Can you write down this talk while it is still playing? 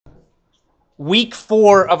week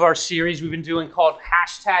 4 of our series we've been doing called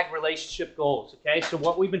hashtag relationship goals. Okay, so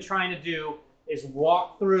what we've been trying to do is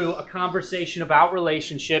walk through a conversation about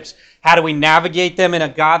relationships. How do we navigate them in a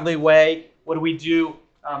godly way? What do we do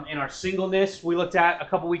in our singleness? We looked at a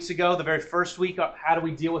couple weeks ago, the very first week, how do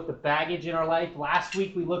we deal with the baggage in our life? Last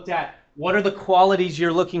week we looked at what are the qualities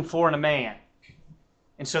you're looking for in a man.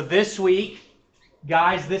 And so this week,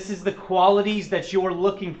 guys, this is the qualities that you're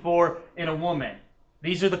looking for in a woman.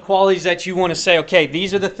 These are the qualities that you want to say, okay,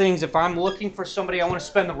 these are the things, if I'm looking for somebody I want to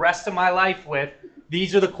spend the rest of my life with,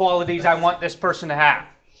 these are the qualities I want this person to have.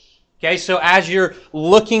 Okay, so as you're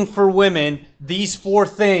looking for women, these 4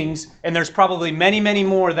 things, and there's probably many, many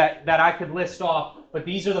more that I could list off, but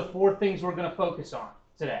these are the 4 things we're going to focus on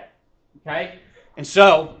today. Okay, and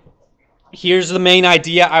so here's the main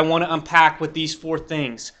idea I want to unpack with these 4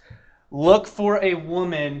 things. Look for a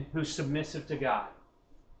woman who's submissive to God.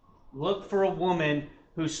 Look for a woman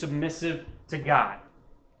who's submissive to God.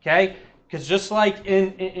 Okay? Because just like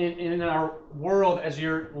in our world, as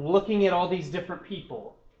you're looking at all these different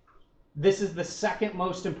people, this is the second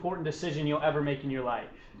most important decision you'll ever make in your life.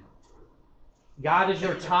 God is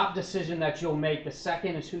your top decision that you'll make. The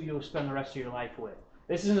second is who you'll spend the rest of your life with.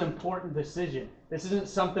 This is an important decision. This isn't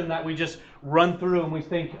something that we just run through and we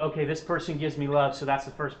think, okay, this person gives me love, so that's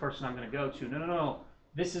the first person I'm going to go to. No.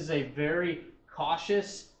 This is a very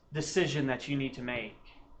cautious decision that you need to make.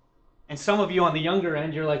 And some of you on the younger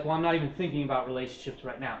end, you're like, well, I'm not even thinking about relationships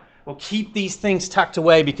right now. Well, keep these things tucked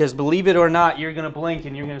away because believe it or not, you're going to blink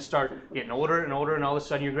and you're going to start getting older and older, and all of a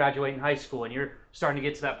sudden you're graduating high school and you're starting to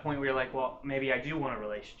get to that point where you're like, well, maybe I do want a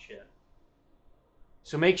relationship.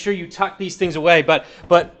 So make sure you tuck these things away. But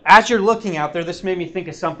as you're looking out there, this made me think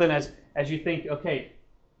of something as you think, okay,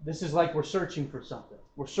 this is like we're searching for something.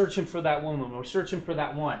 We're searching for that woman. We're searching for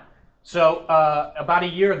that one. So about a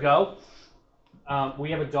year ago, we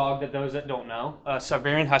have a dog that those that don't know, a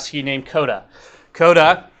Siberian Husky named Coda.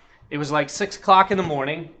 Coda, it was like 6 o'clock in the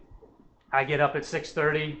morning. I get up at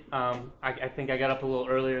 6:30. I think I got up a little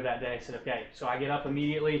earlier that day. I said, okay. So I get up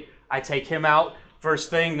immediately. I take him out first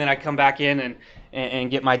thing. Then I come back in and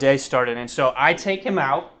get my day started. And so I take him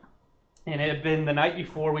out. And it had been the night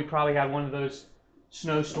before. We probably had one of those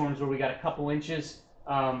snowstorms where we got a couple inches.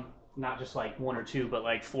 Not just like 1 or 2, but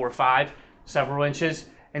like 4 or 5, several inches.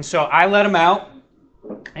 And so I let him out.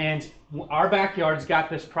 And our backyard's got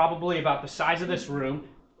this probably about the size of this room.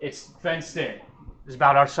 It's fenced in. It's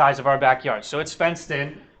about our size of our backyard. So it's fenced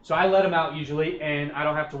in. So I let him out usually, and I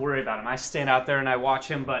don't have to worry about him. I stand out there and I watch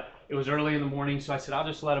him, but it was early in the morning, so I said, I'll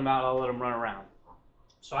just let him out. I'll let him run around.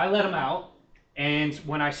 So I let him out, and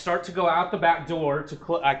when I start to go out the back door,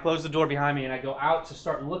 I close the door behind me, and I go out to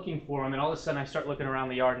start looking for him, and all of a sudden I start looking around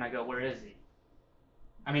the yard, and I go, where is he?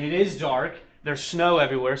 I mean, it is dark. There's snow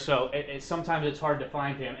everywhere, so sometimes it's hard to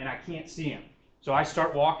find him, and I can't see him. So I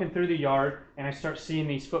start walking through the yard, and I start seeing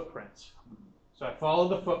these footprints. So I follow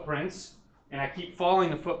the footprints, and I keep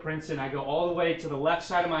following the footprints, and I go all the way to the left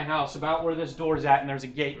side of my house, about where this door's at, and there's a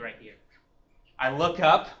gate right here. I look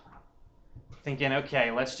up, thinking,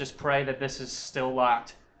 okay, let's just pray that this is still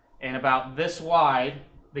locked. And about this wide,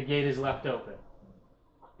 the gate is left open.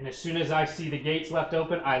 And as soon as I see the gates left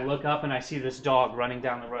open, I look up and I see this dog running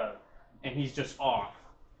down the road. And he's just off.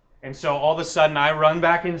 And so all of a sudden, I run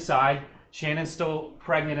back inside. Shannon's still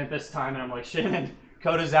pregnant at this time, and I'm like, Shannon,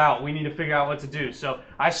 Coda's out. We need to figure out what to do. So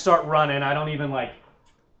I start running. I don't even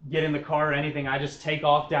get in the car or anything. I just take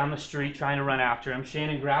off down the street trying to run after him.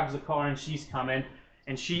 Shannon grabs the car and she's coming.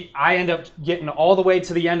 And I end up getting all the way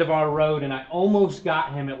to the end of our road, and I almost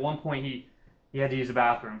got him. At one point, he had to use the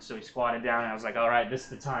bathroom, so he squatted down, and I was like, all right, this is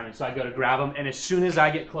the time. And so I go to grab him, and as soon as I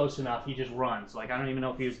get close enough, he just runs. I don't even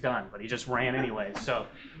know if he was done, but he just ran anyway, so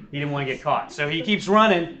he didn't want to get caught. So he keeps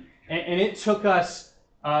running, and it took us,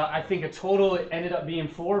 I think a total, it ended up being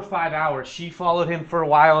 4 or 5 hours. She followed him for a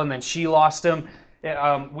while, and then she lost him.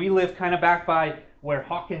 We live kind of back by where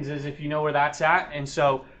Hawkins is, if you know where that's at, and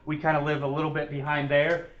so we kind of live a little bit behind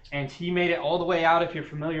there, and he made it all the way out, if you're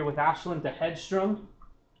familiar with Ashland, to Hedstrom,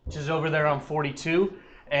 which is over there on 42,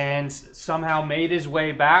 and somehow made his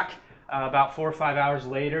way back about 4 or 5 hours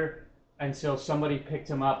later until somebody picked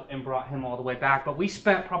him up and brought him all the way back. But we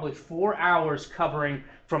spent probably 4 hours covering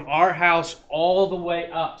from our house all the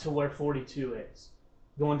way up to where 42 is.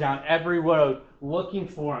 Going down every road, looking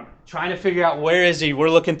for him, trying to figure out where is he. We're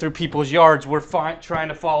looking through people's yards. We're trying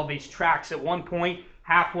to follow these tracks. At one point,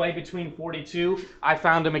 halfway between 42, I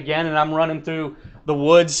found him again, and I'm running through the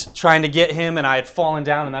woods trying to get him, and I had fallen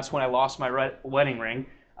down, and that's when I lost my wedding ring.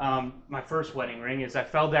 My first wedding ring is I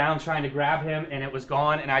fell down trying to grab him, and it was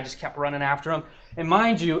gone, and I just kept running after him. And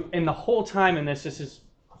mind you, in the whole time in this is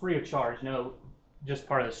free of charge, no just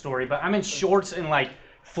part of the story, but I'm in shorts and like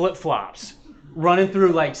flip-flops, running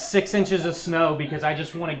through like 6 inches of snow because I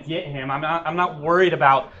just want to get him. I'm not worried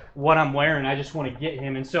about what I'm wearing. I just want to get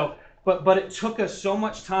him. And so, but it took us so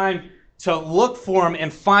much time to look for him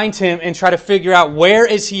and find him and try to figure out where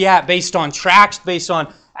is he at based on tracks, based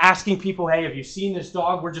on asking people, hey, have you seen this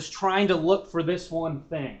dog? We're just trying to look for this one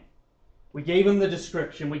thing. We gave him the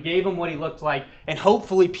description. We gave him what he looked like. And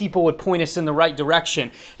hopefully people would point us in the right direction.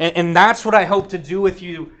 And that's what I hope to do with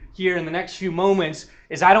you here in the next few moments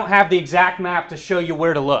is I don't have the exact map to show you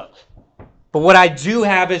where to look. But what I do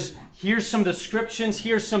have is here's some descriptions.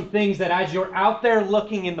 Here's some things that as you're out there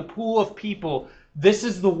looking in the pool of people, this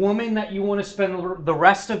is the woman that you want to spend the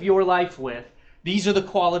rest of your life with. These are the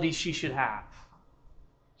qualities she should have.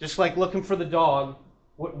 Just like looking for the dog,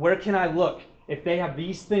 where can I look? If they have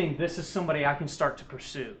these things, this is somebody I can start to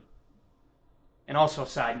pursue. And also, a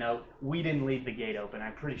side note, we didn't leave the gate open.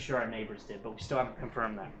 I'm pretty sure our neighbors did, but we still haven't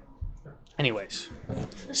confirmed that. Anyways,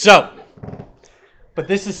 but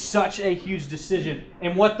this is such a huge decision.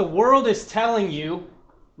 And what the world is telling you,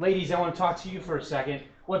 ladies, I want to talk to you for a second.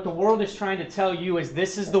 What the world is trying to tell you is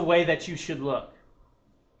this is the way that you should look.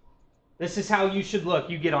 This is how you should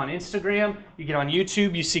look. You get on Instagram, you get on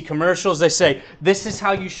YouTube, you see commercials. They say, this is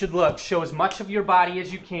how you should look. Show as much of your body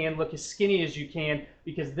as you can. Look as skinny as you can,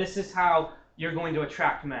 because this is how you're going to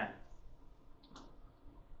attract men.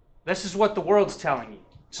 This is what the world's telling you.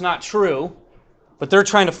 It's not true, but they're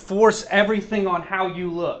trying to force everything on how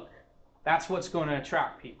you look. That's what's going to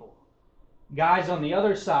attract people. Guys on the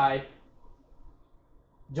other side,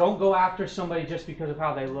 don't go after somebody just because of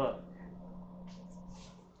how they look.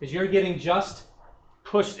 Because you're getting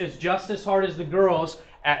pushed just as hard as the girls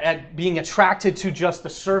at being attracted to just the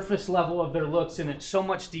surface level of their looks, and it's so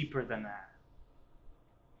much deeper than that.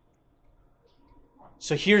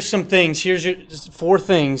 So here's some things, here's your 4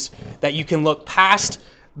 things that you can look past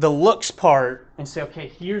the looks part and say, okay,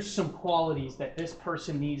 here's some qualities that this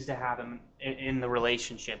person needs to have in the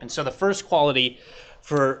relationship. And so the first quality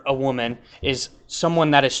for a woman is someone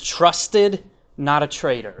that is trusted, not a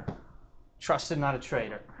traitor. Trusted, not a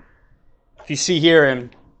traitor. If you see here in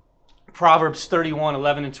Proverbs 31,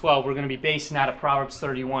 11 and 12, we're going to be basing out of Proverbs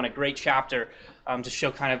 31, a great chapter to show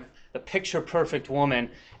kind of the picture-perfect woman.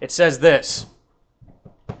 It says this,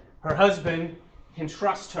 her husband can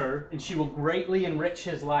trust her, and she will greatly enrich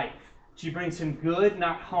his life. She brings him good,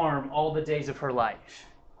 not harm, all the days of her life.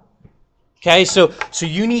 Okay, so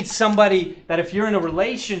you need somebody that if you're in a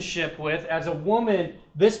relationship with, as a woman,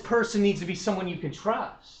 this person needs to be someone you can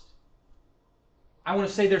trust. I want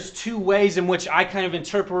to say there's 2 ways in which I kind of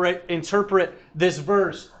interpret this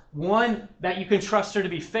verse. One, that you can trust her to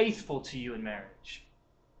be faithful to you in marriage.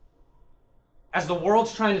 As the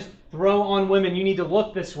world's trying to throw on women, you need to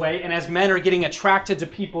look this way. And as men are getting attracted to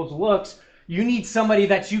people's looks, you need somebody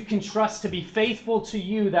that you can trust to be faithful to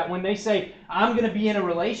you, that when they say, I'm going to be in a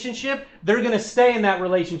relationship, they're going to stay in that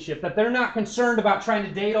relationship. That they're not concerned about trying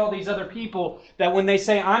to date all these other people. That when they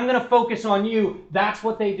say, I'm going to focus on you, that's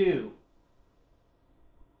what they do.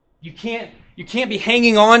 You can't be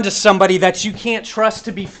hanging on to somebody that you can't trust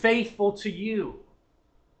to be faithful to you.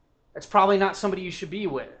 That's probably not somebody you should be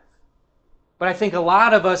with. But I think a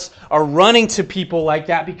lot of us are running to people like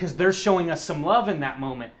that because they're showing us some love in that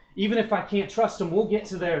moment. Even if I can't trust them, we'll get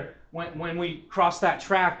to there when we cross that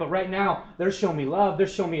track. But right now, they're showing me love. They're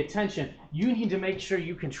showing me attention. You need to make sure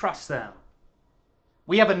you can trust them.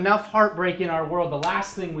 We have enough heartbreak in our world. The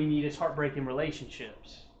last thing we need is heartbreak in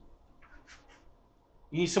relationships.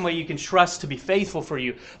 You need somebody you can trust to be faithful for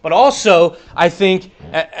you. But also, I think,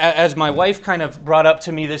 as my wife kind of brought up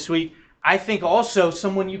to me this week, I think also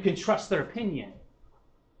someone you can trust their opinion.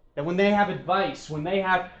 That when they have advice, when they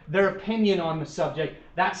have their opinion on the subject,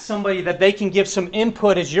 that's somebody that they can give some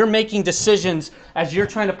input as you're making decisions, as you're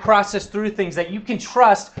trying to process through things, that you can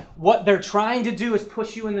trust what they're trying to do is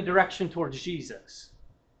push you in the direction towards Jesus.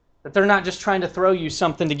 That they're not just trying to throw you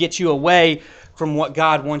something to get you away from what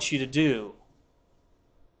God wants you to do.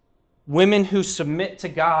 Women who submit to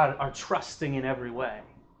God are trusting in every way.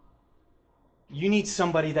 You need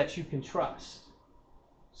somebody that you can trust.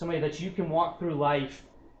 Somebody that you can walk through life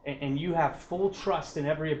and you have full trust in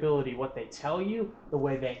every ability, what they tell you, the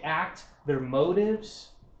way they act, their motives.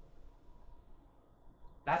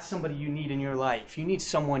 That's somebody you need in your life. You need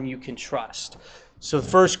someone you can trust. So the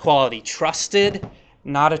first quality, trusted,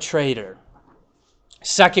 not a traitor.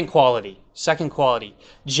 Second quality,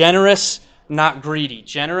 generous, not greedy.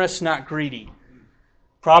 Generous, not greedy.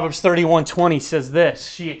 Proverbs 31:20 says this,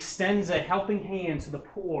 she extends a helping hand to the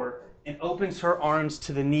poor and opens her arms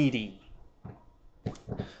to the needy.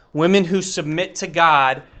 Women who submit to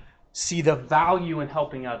God see the value in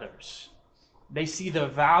helping others. They see the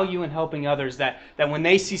value in helping others, that when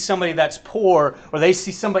they see somebody that's poor or they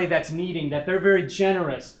see somebody that's needing, that they're very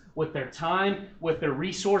generous with their time, with their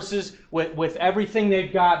resources, with everything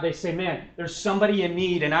they've got. They say, man, there's somebody in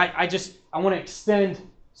need, and I want to extend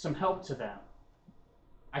some help to them.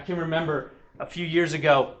 I can remember a few years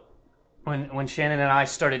ago when Shannon and I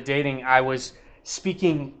started dating, I was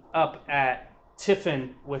speaking up at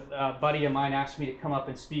Tiffin with a buddy of mine asked me to come up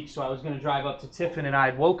and speak, so I was going to drive up to Tiffin, and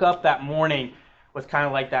I woke up that morning with kind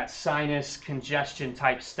of like that sinus congestion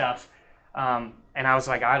type stuff, and I was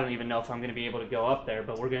like, I don't even know if I'm going to be able to go up there,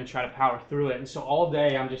 but we're going to try to power through it. And so all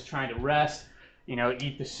day I'm just trying to rest,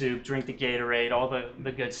 eat the soup, drink the Gatorade, all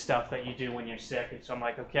the good stuff that you do when you're sick. And so I'm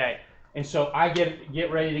like, okay. And so I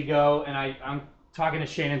get ready to go, and I'm talking to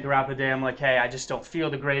Shannon throughout the day. I'm like, hey, I just don't feel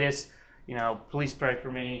the greatest, please pray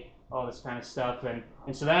for me, all this kind of stuff. And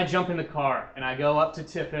so then I jump in the car, and I go up to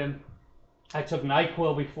Tiffin. I took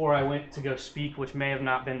NyQuil before I went to go speak, which may have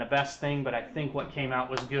not been the best thing, but I think what came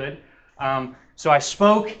out was good. So I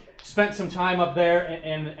spoke, spent some time up there,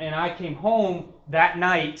 and I came home that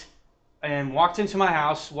night and walked into my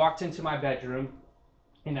house, walked into my bedroom,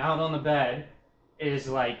 and out on the bed is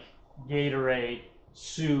like Gatorade,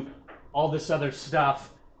 soup, all this other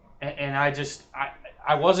stuff. And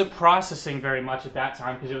I wasn't processing very much at that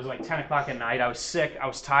time because it was like 10 o'clock at night. I was sick, I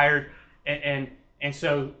was tired, and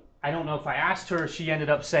so I don't know if I asked her, she ended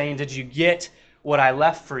up saying, did you get what I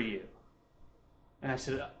left for you? And I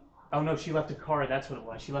said, oh no, she left a card, that's what it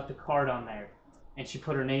was. She left a card on there, and she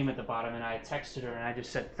put her name at the bottom, and I texted her, and I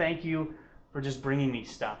just said, thank you for just bringing me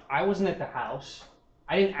stuff. I wasn't at the house.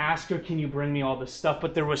 I didn't ask her, can you bring me all this stuff?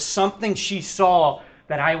 But there was something she saw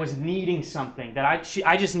that I was needing something, that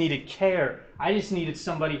I just needed care. I just needed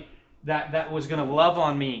somebody that was going to love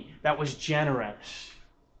on me, that was generous.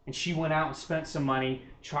 And she went out and spent some money,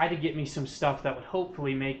 tried to get me some stuff that would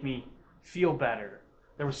hopefully make me feel better.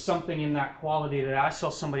 There was something in that quality that I saw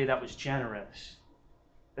somebody that was generous,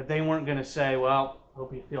 that they weren't going to say, well,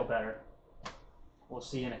 hope you feel better. We'll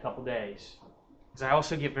see you in a couple days. Because I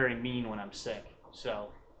also get very mean when I'm sick, so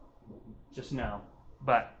just know.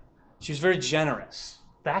 But she was very generous.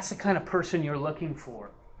 That's the kind of person you're looking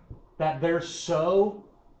for, that they're so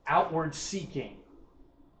outward seeking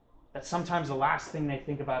that sometimes the last thing they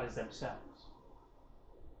think about is themselves.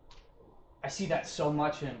 I see that so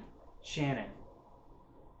much in Shannon.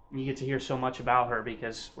 And you get to hear so much about her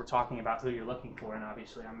because we're talking about who you're looking for, and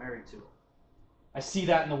obviously I'm married to her. I see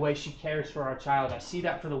that in the way she cares for our child. I see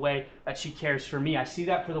that for the way that she cares for me. I see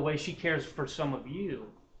that for the way she cares for some of you.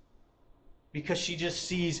 Because she just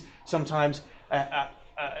sees sometimes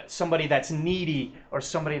somebody that's needy or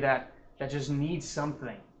somebody that just needs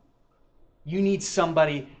something. You need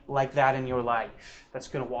somebody like that in your life that's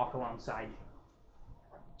going to walk alongside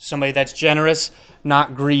you. Somebody that's generous,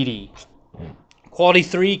 not greedy. Quality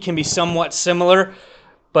 3 can be somewhat similar,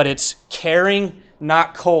 but it's caring,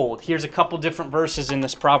 not cold. Here's a couple different verses in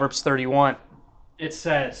this Proverbs 31. It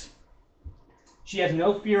says, she has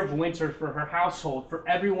no fear of winter for her household, for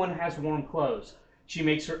everyone has warm clothes. She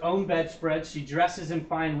makes her own bedspreads. She dresses in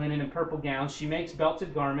fine linen and purple gowns. She makes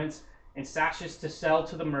belted garments and sashes to sell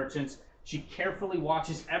to the merchants. She carefully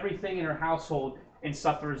watches everything in her household and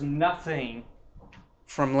suffers nothing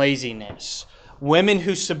from laziness. Women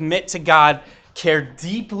who submit to God care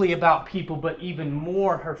deeply about people, but even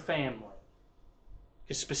more her family.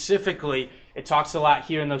 Because specifically, it talks a lot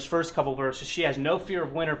here in those first couple verses. She has no fear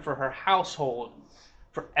of winter for her household,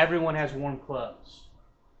 for everyone has warm clothes.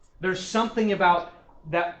 There's something about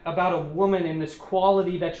a woman in this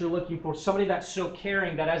quality that you're looking for, somebody that's so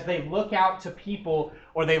caring that as they look out to people,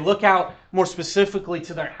 or they look out more specifically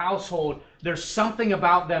to their household, there's something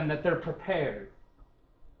about them that they're prepared.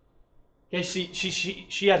 Okay,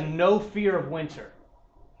 she has no fear of winter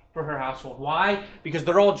for her household. Why? Because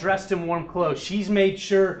they're all dressed in warm clothes. She's made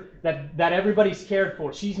sure that everybody's cared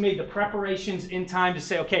for. She's made the preparations in time to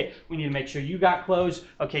say, okay, we need to make sure you got clothes.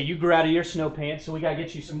 Okay, you grew out of your snow pants, so we got to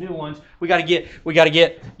get you some new ones. We got to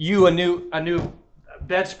get you a new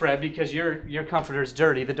bedspread because your comforter is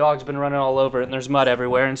dirty. The dog's been running all over it and there's mud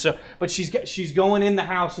everywhere. And so, but she's going in the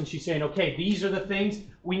house and she's saying, okay, these are the things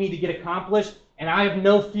we need to get accomplished, and I have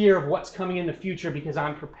no fear of what's coming in the future because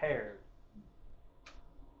I'm prepared.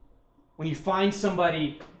 When you find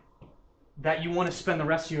somebody that you want to spend the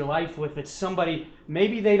rest of your life with, it's somebody,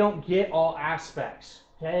 maybe they don't get all aspects,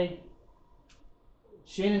 okay?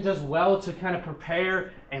 Shannon does well to kind of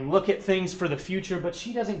prepare and look at things for the future, but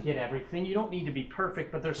she doesn't get everything. You don't need to be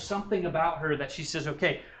perfect, but there's something about her that she says,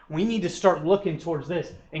 okay, we need to start looking towards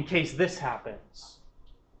this in case this happens.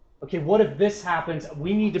 Okay, what if this happens?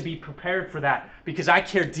 We need to be prepared for that because I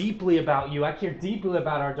care deeply about you. I care deeply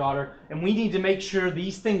about our daughter, and we need to make sure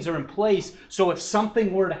these things are in place so if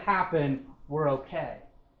something were to happen, we're okay.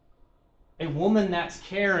 A woman that's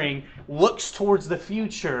caring looks towards the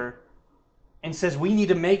future and says we need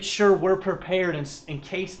to make sure we're prepared in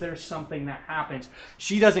case there's something that happens.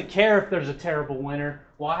 She doesn't care if there's a terrible winter.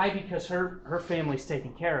 Why? Because her family's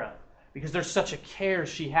taken care of. Because there's such a care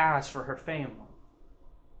she has for her family.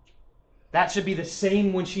 That should be the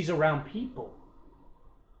same when she's around people.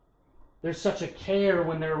 There's such a care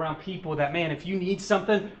when they're around people that, man, if you need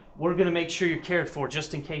something, we're going to make sure you're cared for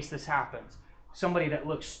just in case this happens. Somebody that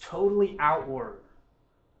looks totally outward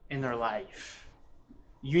in their life.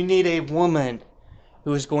 You need a woman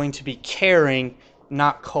who is going to be caring,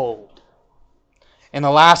 not cold. And the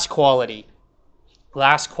last quality,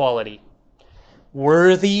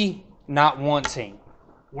 worthy, not wanting.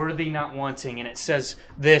 Worthy, not wanting. And it says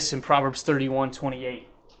this in Proverbs 31:28.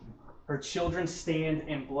 Her children stand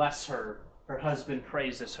and bless her. Her husband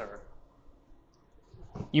praises her.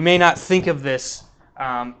 You may not think of this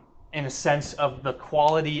in a sense of the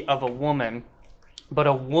quality of a woman, but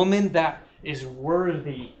a woman that is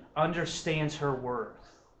worthy understands her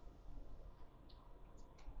worth.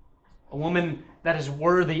 A woman that is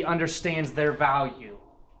worthy understands their value.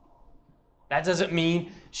 That doesn't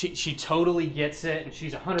mean she totally gets it and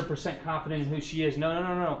she's 100% confident in who she is.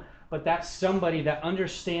 No. But that's somebody that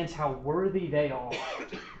understands how worthy they are.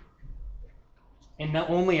 And not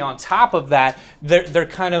only on top of that, they're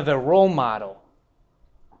kind of a role model.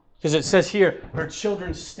 Because it says here, her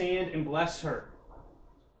children stand and bless her.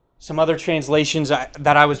 Some other translations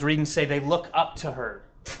that I was reading say they look up to her.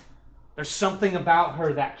 There's something about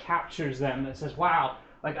her that captures them that says, wow,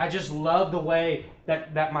 like I just love the way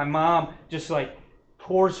that my mom just like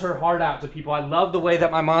pours her heart out to people. I love the way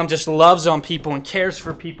that my mom just loves on people and cares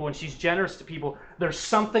for people and she's generous to people. There's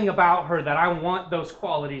something about her that I want those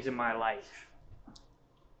qualities in my life.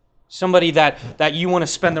 Somebody that you want to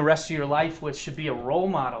spend the rest of your life with should be a role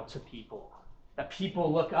model to people. That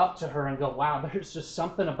people look up to her and go, wow, there's just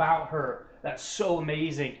something about her that's so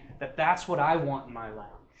amazing that's what I want in my life.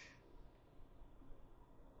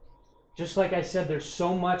 Just like I said, there's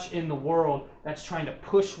so much in the world that's trying to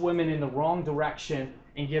push women in the wrong direction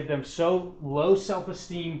and give them so low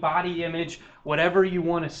self-esteem, body image, whatever you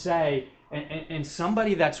want to say. And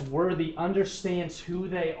somebody that's worthy understands who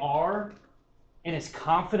they are and is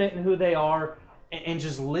confident in who they are and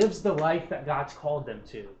just lives the life that God's called them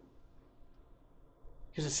to.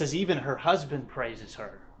 Because it says even her husband praises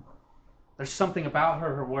her. There's something about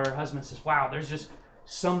her where her husband says, wow, there's just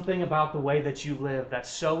something about the way that you live that's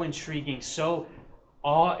so intriguing, so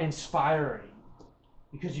awe-inspiring.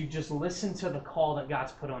 Because you just listen to the call that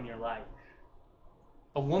God's put on your life.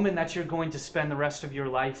 A woman that you're going to spend the rest of your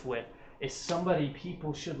life with is somebody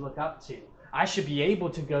people should look up to. I should be able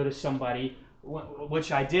to go to somebody,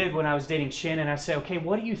 which I did when I was dating Shannon, and I say, okay,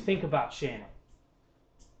 what do you think about Shannon?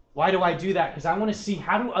 Why do I do that? Because I want to see,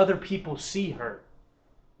 how do other people see her?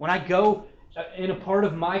 When I go in a part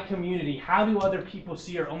of my community, how do other people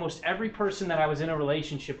see her? Almost every person that I was in a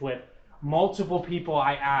relationship with, multiple people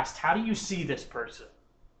I asked, how do you see this person?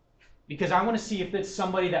 Because I want to see if it's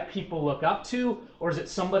somebody that people look up to, or is it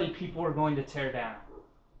somebody people are going to tear down?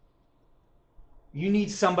 You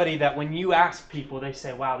need somebody that when you ask people, they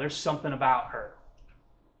say, wow, there's something about her.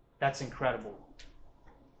 That's incredible.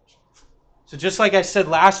 So just like I said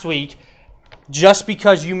last week, just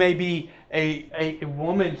because you may be a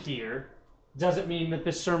woman here doesn't mean that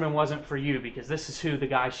this sermon wasn't for you, because this is who the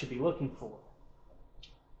guy should be looking for.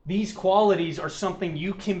 These qualities are something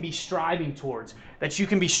you can be striving towards, that you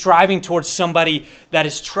can be striving towards somebody that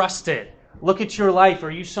is trusted. Look at your life.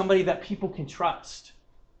 Are you somebody that people can trust?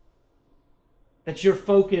 That you're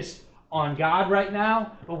focused on God right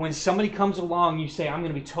now, but when somebody comes along, you say, I'm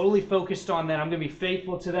going to be totally focused on them. I'm going to be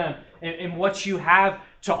faithful to them. And what you have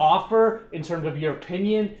to offer in terms of your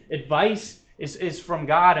opinion, advice, is from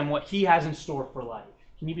God and what He has in store for life.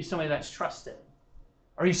 Can you be somebody that's trusted?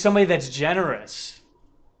 Are you somebody that's generous?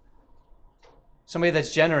 Somebody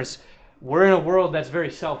that's generous. We're in a world that's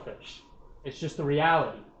very selfish. It's just the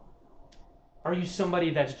reality. Are you somebody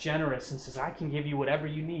that's generous and says, I can give you whatever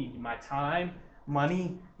you need, my time,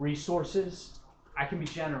 money, resources? I can be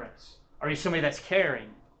generous. Are you somebody that's caring?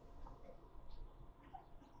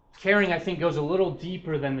 Caring, I think, goes a little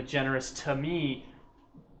deeper than the generous. To me,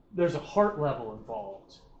 there's a heart level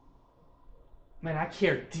involved. Man, I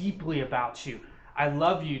care deeply about you. I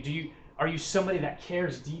love you. Are you somebody that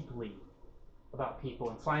cares deeply about people?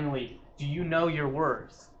 And finally, do you know your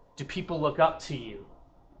worth? Do people look up to you?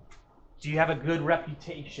 Do you have a good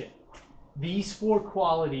reputation? These four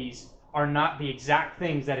qualities are not the exact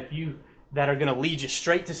things that that are going to lead you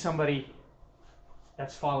straight to somebody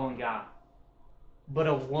that's following God. But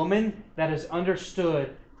a woman that has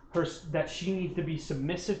understood that she needs to be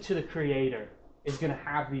submissive to the Creator is going to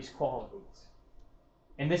have these qualities.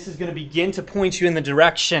 And this is going to begin to point you in the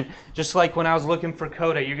direction, just like when I was looking for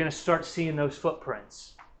Coda, you're going to start seeing those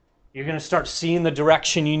footprints. You're going to start seeing the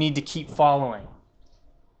direction you need to keep following.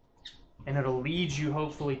 And it'll lead you,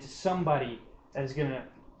 hopefully, to somebody that is going to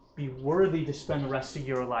be worthy to spend the rest of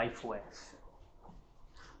your life with.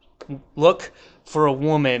 Look for a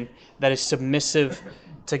woman that is submissive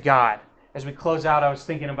to God. As we close out, I was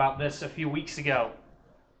thinking about this a few weeks ago.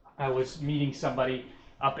 I was meeting somebody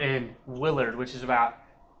up in Willard, which is about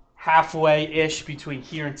halfway-ish between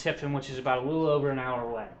here and Tiffin, which is about a little over an hour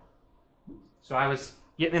away. So I was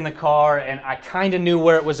getting in the car, and I kind of knew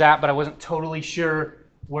where it was at, but I wasn't totally sure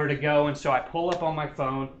where to go. And so I pull up on my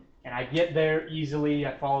phone, and I get there easily.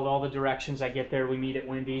 I followed all the directions. I get there. We meet at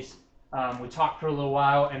Wendy's. We talk for a little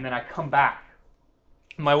while, and then I come back.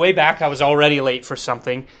 On my way back, I was already late for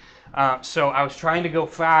something. So I was trying to go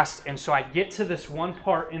fast, and so I get to this one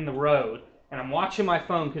part in the road, and I'm watching my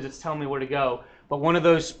phone because it's telling me where to go. But one of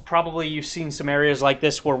those, probably you've seen some areas like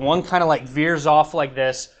this where one kind of like veers off like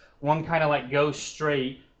this, one kind of like goes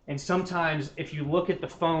straight. And sometimes if you look at the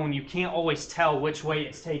phone, you can't always tell which way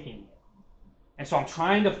it's taking you. And so I'm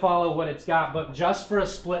trying to follow what it's got, but just for a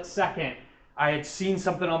split second, I had seen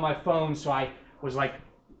something on my phone, so I was like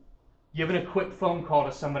giving a quick phone call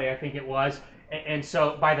to somebody, I think it was. And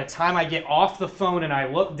so by the time I get off the phone and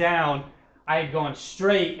I look down, I had gone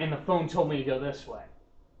straight and the phone told me to go this way.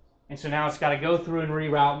 And so now it's got to go through and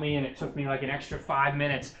reroute me, and it took me like an extra 5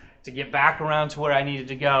 minutes to get back around to where I needed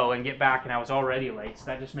to go and get back, and I was already late. So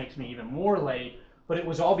that just makes me even more late. But it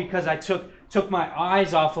was all because I took my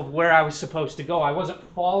eyes off of where I was supposed to go. I wasn't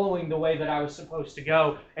following the way that I was supposed to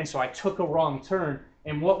go, and so I took a wrong turn.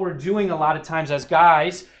 And what we're doing a lot of times as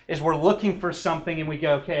guys is we're looking for something and we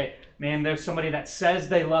go, okay, man, there's somebody that says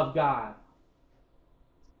they love God.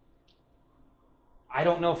 I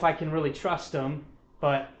don't know if I can really trust them,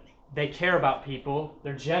 but they care about people.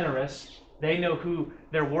 They're generous. They know who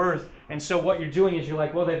they're worth. And so what you're doing is you're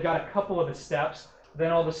like, well, they've got a couple of the steps. Then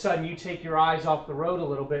all of a sudden you take your eyes off the road a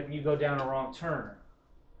little bit and you go down a wrong turn.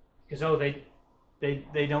 Because, oh,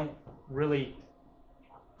 they don't really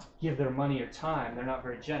give their money or time. They're not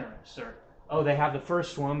very generous. Or, oh, they have the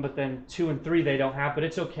first one, but then 2 and 3 they don't have. But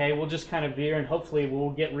it's okay. We'll just kind of veer, and hopefully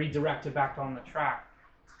we'll get redirected back on the track.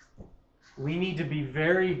 We need to be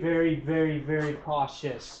very, very, very, very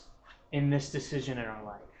cautious in this decision in our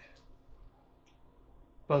life.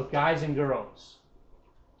 Both guys and girls.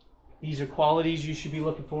 These are qualities you should be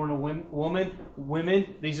looking for in a woman.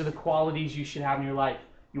 Women, these are the qualities you should have in your life.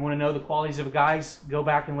 You want to know the qualities of guys? Go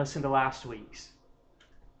back and listen to last week's.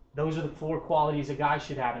 Those are the 4 qualities a guy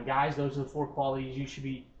should have. And guys, those are the 4 qualities you should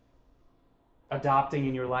be adopting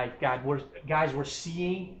in your life. Guys, we're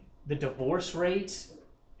seeing the divorce rates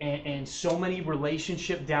and so many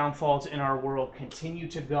relationship downfalls in our world continue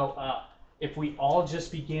to go up. If we all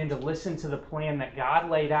just began to listen to the plan that God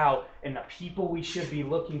laid out and the people we should be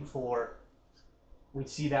looking for, we'd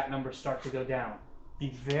see that number start to go down. Be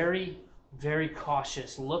very, very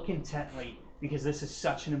cautious. Look intently, because this is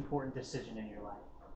such an important decision in your life.